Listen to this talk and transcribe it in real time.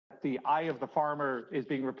the eye of the farmer is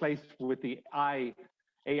being replaced with the AI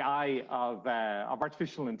of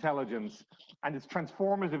artificial intelligence, and it's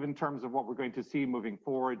transformative in terms of what we're going to see moving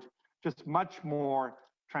forward. Just much more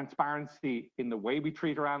transparency in the way we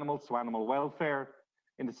treat our animals, so animal welfare,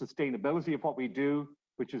 in the sustainability of what we do,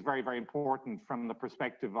 which is very, very important from the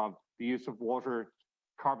perspective of the use of water,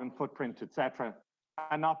 carbon footprint, etc.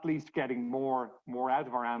 And not least getting more out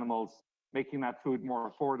of our animals, making that food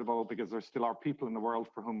more affordable, because there still are people in the world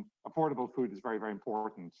for whom affordable food is very, very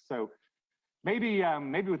important. So maybe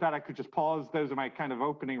with that, I could just pause. Those are my kind of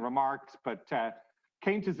opening remarks, but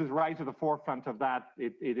Cainthus is right at the forefront of that.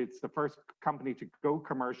 It's the first company to go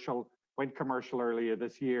commercial, went commercial earlier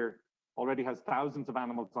this year, already has thousands of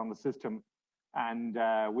animals on the system. And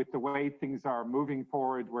with the way things are moving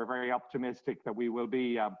forward, we're very optimistic that we will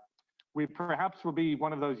be, we perhaps will be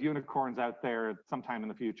one of those unicorns out there sometime in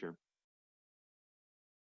the future.